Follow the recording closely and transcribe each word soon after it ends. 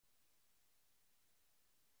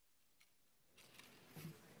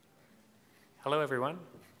Hello, everyone.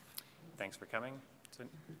 Thanks for coming. So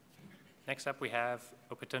next up, we have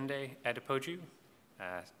Opetunde Adepoju,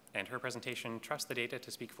 and her presentation, Trust the Data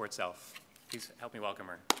to Speak for Itself. Please help me welcome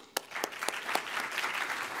her.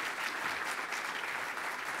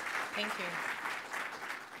 Thank you.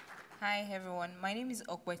 Hi, everyone. My name is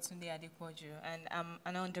Opetunde Adepoju, and I'm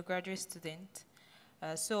an undergraduate student.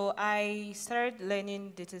 So I started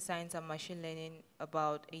learning data science and machine learning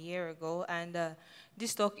about a year ago, and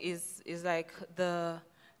this talk is like the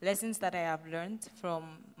lessons that I have learned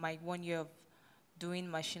from my 1 year of doing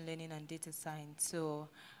machine learning and data science. So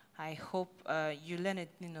I hope you learn a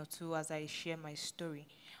thing or two as I share my story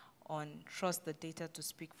on trust the data to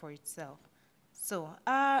speak for itself. So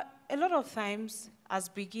a lot of times as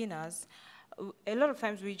beginners,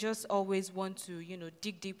 we just always want to,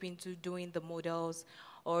 dig deep into doing the models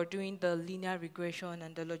or doing the linear regression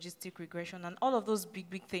and the logistic regression and all of those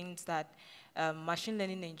big things that machine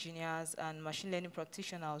learning engineers and machine learning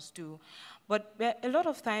practitioners do. But a lot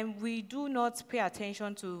of time, we do not pay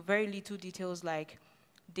attention to very little details like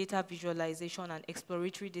data visualization and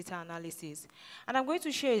exploratory data analysis. And I'm going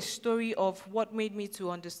to share a story of what made me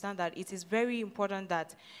to understand that it is very important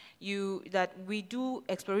that we do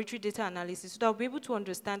exploratory data analysis so that we'll be able to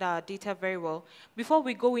understand our data very well before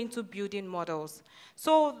we go into building models.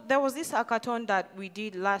 So there was this hackathon that we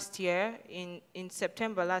did last year, in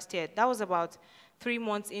September last year. That was about 3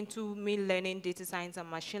 months into me learning data science and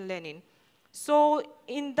machine learning. So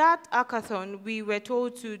in that hackathon, we were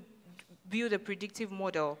told to build a predictive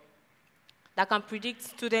model that can predict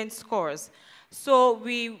student scores. So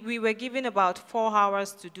we were given about 4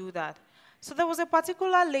 hours to do that. So there was a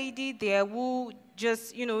particular lady there who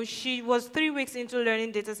just, she was 3 weeks into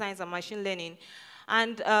learning data science and machine learning,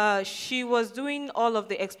 and she was doing all of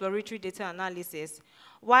the exploratory data analysis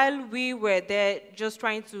while we were there just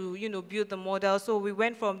trying to, build the model. So we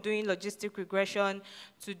went from doing logistic regression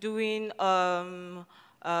to doing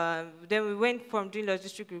then we went from doing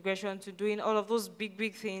logistic regression to doing all of those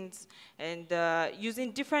big things and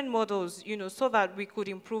using different models, so that we could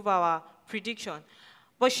improve our prediction.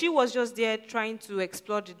 But she was just there trying to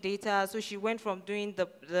explore the data, so she went from doing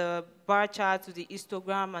the bar chart to the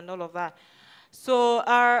histogram and all of that. So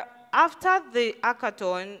after the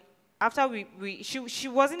hackathon, she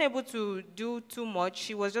wasn't able to do too much.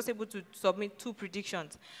 She was just able to submit 2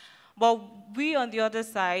 predictions. But we, on the other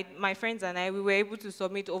side, my friends and I, we were able to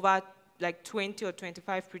submit over like 20 or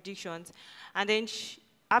 25 predictions. And then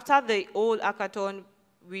after the whole hackathon,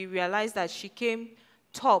 we realized that she came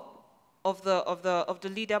top of the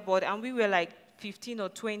leaderboard, and we were like 15 or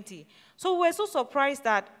 20. So we were so surprised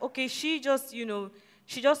that, okay, she just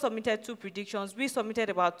submitted 2 predictions. We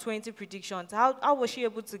submitted about 20 predictions. How was she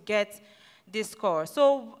able to get this score?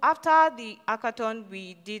 So after the hackathon,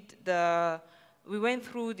 we went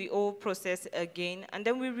through the whole process again, and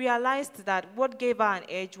then we realized that what gave her an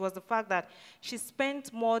edge was the fact that she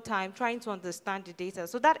spent more time trying to understand the data.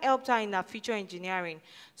 So that helped her in her feature engineering.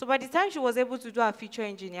 So by the time she was able to do her feature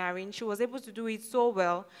engineering, she was able to do it so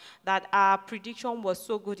well that our prediction was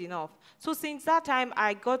so good enough. So since that time,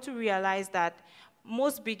 I got to realize that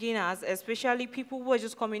most beginners, especially people who are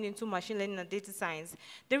just coming into machine learning and data science,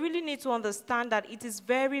 they really need to understand that it is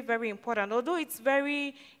very important. Although it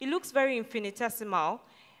looks very infinitesimal,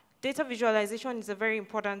 data visualization is a very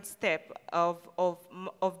important step of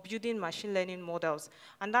building machine learning models.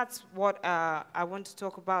 And that's what I want to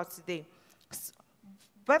talk about today.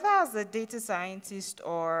 Whether as a data scientist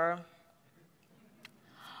or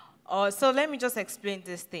so let me just explain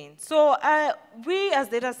this thing. So we as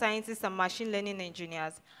data scientists and machine learning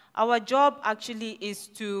engineers, our job actually is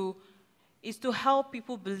to help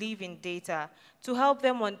people believe in data, to help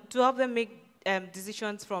them make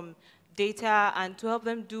decisions from data, and to help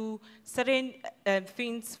them do certain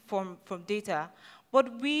things from data.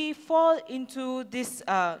 But we fall into this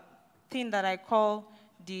thing that I call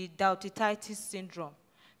the Titus syndrome.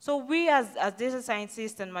 So we as data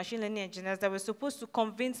scientists and machine learning engineers that were supposed to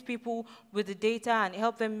convince people with the data and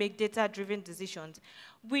help them make data-driven decisions,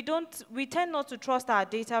 we tend not to trust our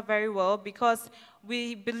data very well because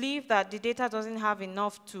we believe that the data doesn't have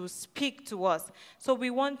enough to speak to us. So we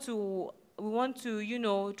want to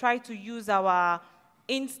try to use our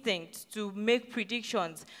instinct to make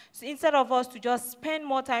predictions. So instead of us to just spend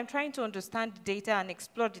more time trying to understand the data and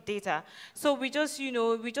explore the data, so we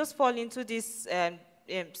just fall into this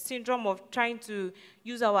syndrome of trying to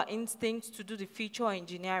use our instincts to do the feature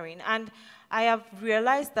engineering. And I have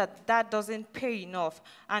realized that that doesn't pay enough.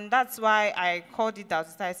 And that's why I called it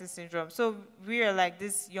Titus syndrome. So we are like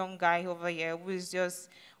this young guy over here who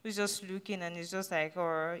who's just looking and is just like,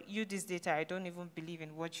 or you this data, I don't even believe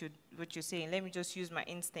in what you're saying. Let me just use my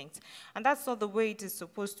instinct. And that's not the way it is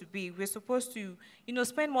supposed to be. We're supposed to,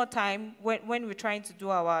 spend more time when we're trying to do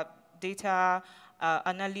our data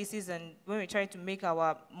analysis, and when we're trying to make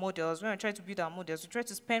our models, when we're trying to build our models, we try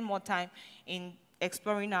to spend more time in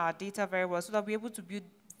exploring our data very well so that we're able to build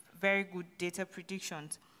very good data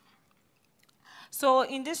predictions. So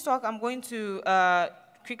in this talk, I'm going to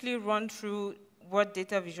quickly run through what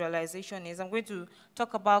data visualization is. I'm going to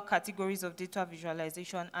talk about categories of data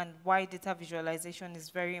visualization and why data visualization is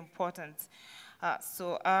very important.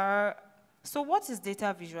 So what is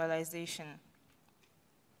data visualization?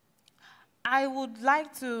 I would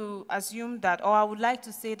like to assume that, or I would like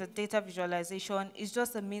to say that data visualization is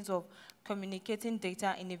just a means of communicating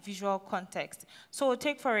data in a visual context. So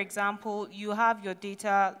take, for example, you have your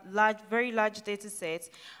data, very large data sets,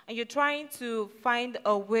 and you're trying to find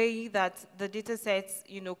a way that the data sets,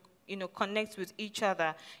 connect with each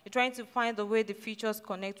other. You're trying to find the way the features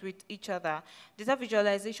connect with each other. Data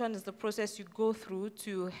visualization is the process you go through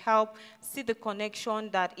to help see the connection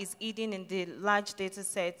that is hidden in the large data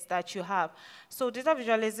sets that you have. So data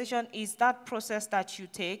visualization is that process that you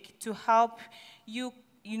take to help you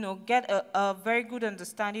get a very good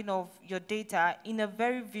understanding of your data in a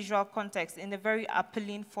very visual context, in a very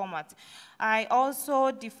appealing format. I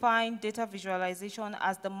also define data visualization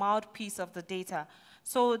as the mouthpiece of the data.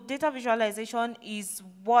 So data visualization is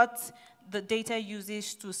what the data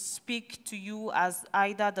uses to speak to you as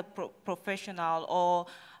either the professional or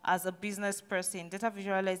as a business person. Data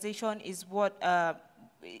visualization is what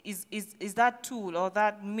is that tool or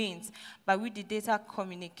that means by which the data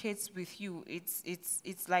communicates with you.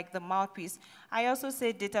 It's like the mouthpiece. I also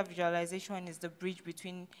say data visualization is the bridge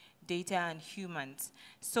between data and humans.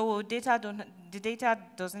 So the data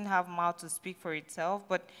doesn't have mouth to speak for itself,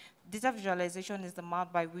 but data visualization is the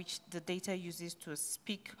mouth by which the data uses to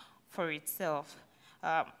speak for itself.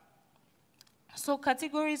 So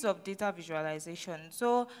categories of data visualization.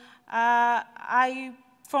 So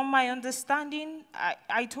from my understanding,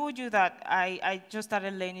 I told you that I just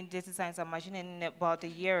started learning data science and machine learning about a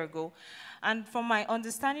year ago. And from my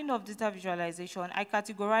understanding of data visualization, I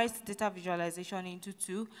categorized data visualization into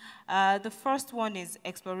two. The first one is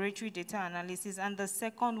exploratory data analysis, and the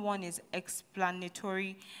second one is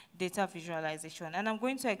explanatory data visualization. And I'm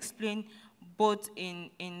going to explain both in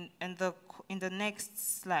the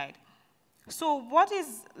next slide. So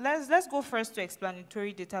let's go first to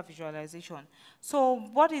explanatory data visualization. So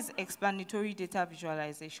what is explanatory data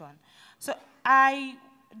visualization? So I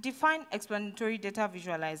define explanatory data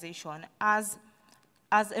visualization as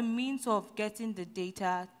a means of getting the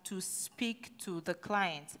data to speak to the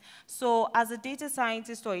client. So as a data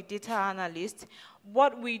scientist or a data analyst,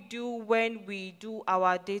 what we do when we do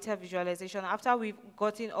our data visualization, after we've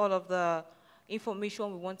gotten all of the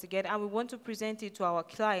information we want to get and we want to present it to our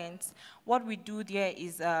clients, what we do there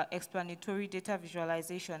is explanatory data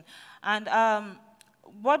visualization. And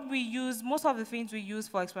what we use, most of the things we use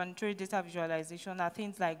for explanatory data visualization are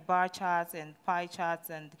things like bar charts and pie charts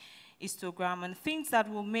and histogram, and things that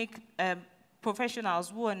will make professionals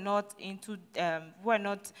who are not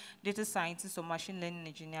data scientists or machine learning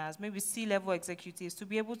engineers, maybe C-level executives, to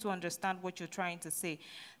be able to understand what you're trying to say.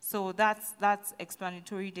 So that's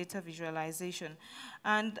explanatory data visualization.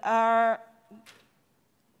 And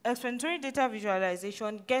explanatory data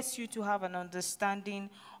visualization gets you to have an understanding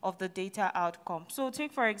of the data outcome. So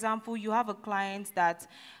take, for example, you have a client that,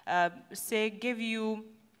 say, give you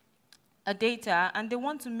a data, and they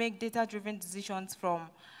want to make data-driven decisions from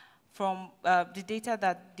the data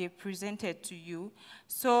that they presented to you.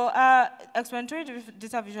 So explanatory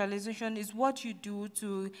data visualization is what you do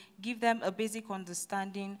to give them a basic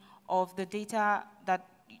understanding of the data that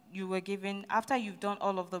you were given after you've done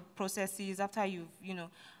all of the processes, after you've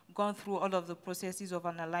gone through all of the processes of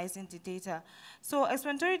analyzing the data. So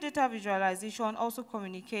explanatory data visualization also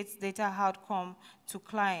communicates data outcome to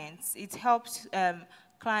clients. It helps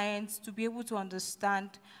clients to be able to understand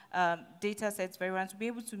data sets very well, to be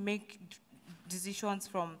able to make decisions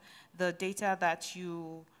from the data that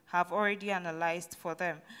you have already analyzed for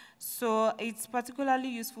them. So it's particularly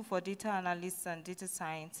useful for data analysts and data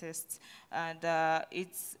scientists, and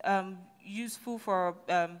it's useful for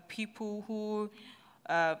people who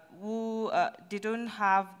they don't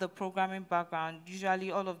have the programming background.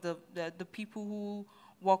 Usually all of the people who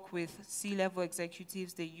work with C-level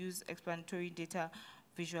executives, they use explanatory data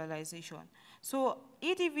visualization. So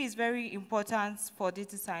EDV is very important for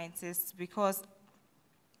data scientists because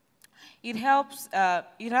it helps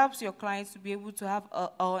your clients to be able to have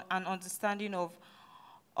an understanding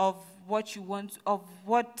of what you want, of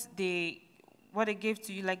what they what they gave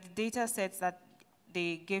to you, like the data sets that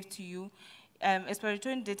they gave to you,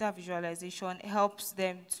 exploratory data visualization helps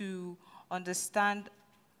them to understand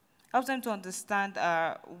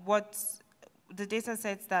what the data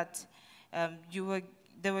sets that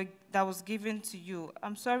that was given to you.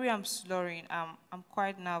 I'm sorry, I'm slurring. I'm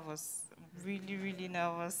quite nervous, really, really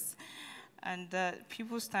nervous. And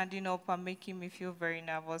people standing up are making me feel very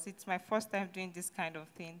nervous. It's my first time doing this kind of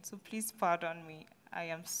thing, so please pardon me. I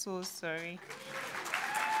am so sorry.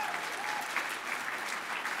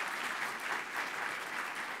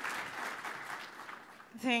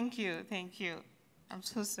 Thank you, thank you. I'm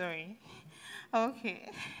so sorry. Okay.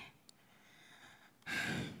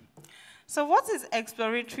 So what is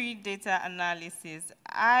exploratory data analysis?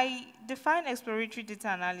 I define exploratory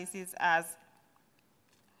data analysis as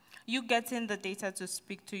you getting the data to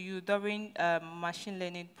speak to you during machine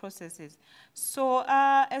learning processes. So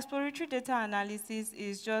exploratory data analysis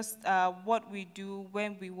is just what we do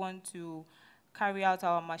when we want to carry out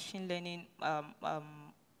our machine learning,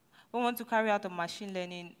 want to carry out a machine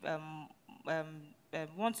learning,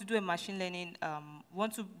 want to do a machine learning,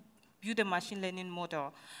 want to build a machine learning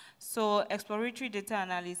model. So exploratory data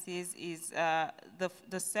analysis is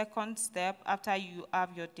the second step after you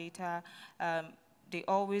have your data. They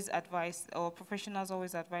always advise, or professionals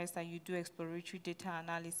always advise that you do exploratory data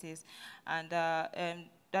analysis. And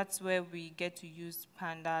that's where we get to use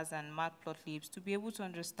pandas and matplotlibs to be able to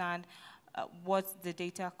understand what the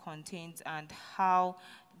data contains and how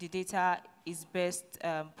the data is best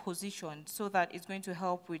positioned so that it's going to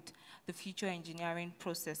help with the future engineering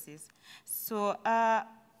processes. So, I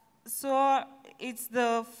said it's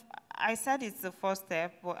the first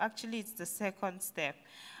step, but actually it's the second step.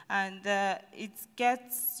 And it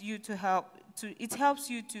gets you it helps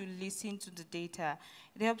you to listen to the data.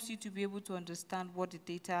 It helps you to be able to understand what the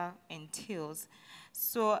data entails.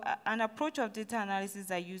 So an approach of data analysis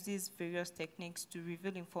that uses various techniques to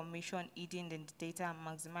reveal information hidden in the data and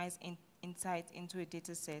maximize insight into a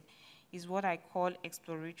data set is what I call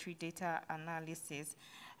exploratory data analysis.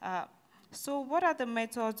 So what are the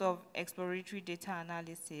methods of exploratory data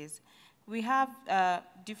analysis? We have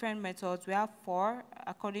different methods. We have 4,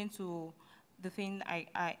 according to the thing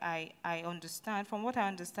I understand. From what I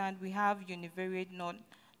understand, we have univariate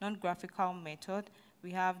non-graphical method.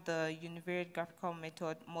 We have the univariate graphical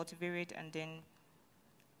method, multivariate, and then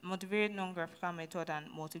multivariate non-graphical method and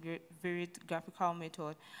multivariate graphical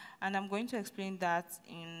method. And I'm going to explain that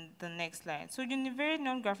in the next slide. So univariate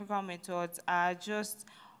non-graphical methods are just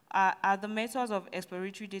are the methods of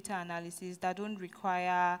exploratory data analysis that don't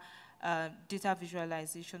require data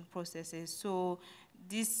visualization processes. So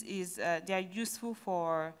this is, they are useful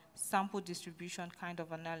for sample distribution kind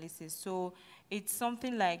of analysis. So it's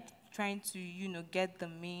something like trying to, get the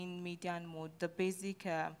mean, median, mode, the basic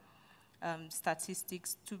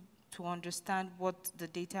statistics to understand what the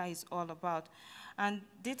data is all about. And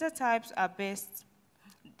the data types that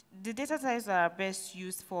are best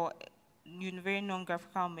used for univariate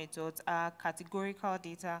non-graphical methods are categorical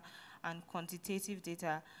data and quantitative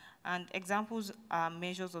data. And examples are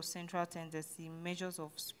measures of central tendency, measures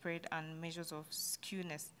of spread, and measures of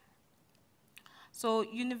skewness. So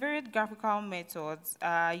univariate graphical methods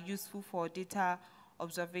are useful for data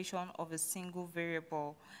observation of a single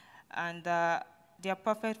variable. And they are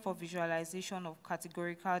perfect for visualization of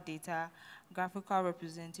categorical data, graphical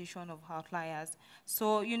representation of outliers.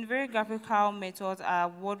 So univariate graphical methods are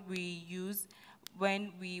what we use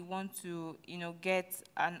when we want to, get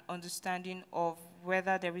an understanding of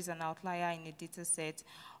whether there is an outlier in a data set,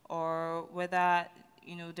 or whether,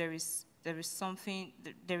 there is something,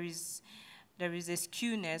 there is a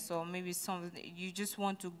skewness, or maybe something you just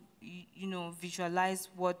want to, visualize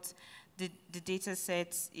what the data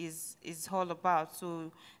set is all about.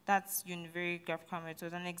 So that's univariate graphical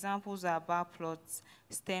method. And examples are bar plots,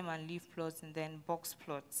 stem and leaf plots, and then box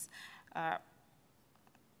plots.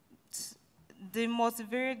 The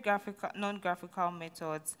multivariate non-graphical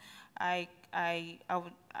methods, I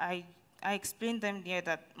explained them there,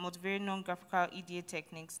 that multivariate non-graphical EDA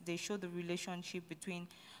techniques, they show the relationship between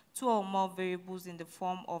 2 or more variables in the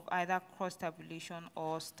form of either cross-tabulation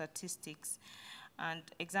or statistics. And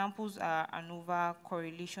examples are ANOVA,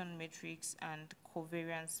 correlation matrix, and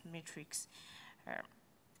covariance matrix.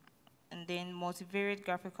 And then multivariate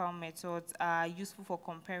graphical methods are useful for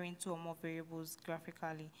comparing 2 or more variables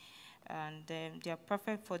graphically. And they are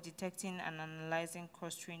perfect for detecting and analyzing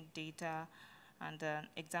clustering data. And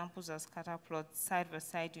examples are scatter plots,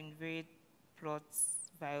 side-by-side univariate plots,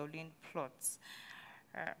 violin plots.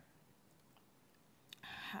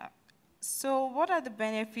 So what are the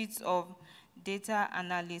benefits of data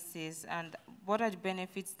analysis and what are the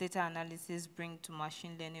benefits data analysis bring to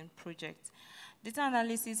machine learning projects. Data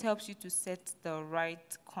analysis helps you to set the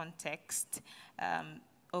right context.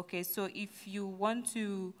 Okay, so if you want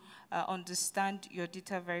to understand your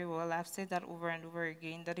data very well, I've said that over and over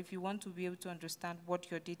again, that if you want to be able to understand what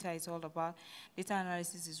your data is all about, data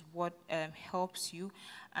analysis is what helps you.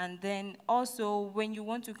 And then also, when you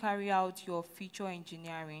want to carry out your feature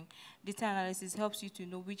engineering, data analysis helps you to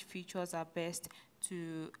know which features are best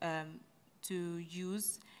to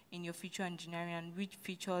use in your feature engineering and which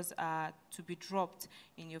features are to be dropped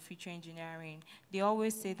in your feature engineering. They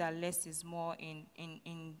always say that less is more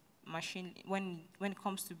in machine, when it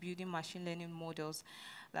comes to building machine learning models,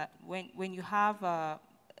 that when you have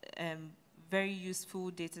very useful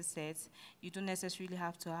data sets, you don't necessarily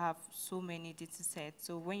have to have so many data sets.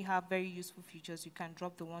 So when you have very useful features, you can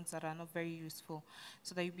drop the ones that are not very useful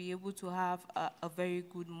so that you'll be able to have a very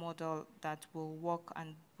good model that will work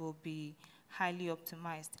and will be highly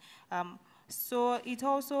optimized. So it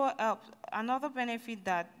also helps, another benefit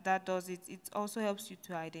that does it also helps you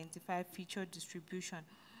to identify feature distribution.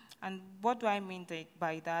 And what do I mean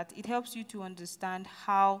by that? It helps you to understand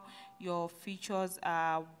how your features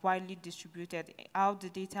are widely distributed, how the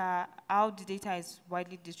data is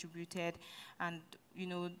widely distributed, and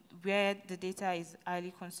where the data is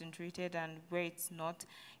highly concentrated and where it's not.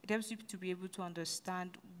 It helps you to be able to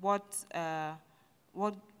understand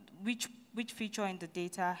which feature in the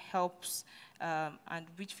data helps and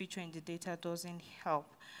which feature in the data doesn't help.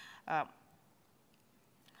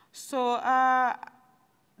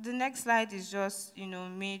 The next slide is just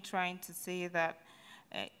me trying to say that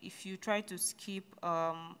if you try to skip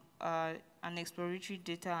an exploratory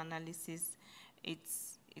data analysis,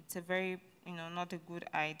 it's a very not a good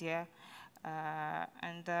idea. To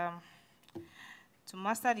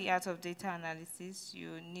master the art of data analysis,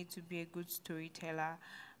 you need to be a good storyteller,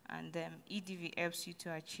 and EDV helps you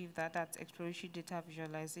to achieve that. That's exploratory data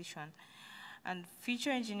visualization. And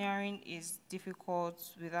feature engineering is difficult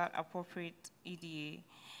without appropriate EDA.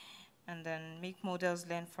 And then make models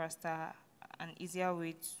learn faster and easier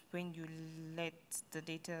ways when you let the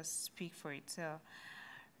data speak for itself.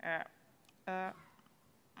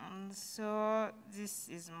 So this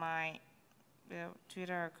is my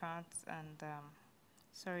Twitter account, and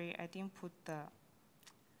sorry, I didn't put the,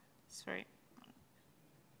 sorry.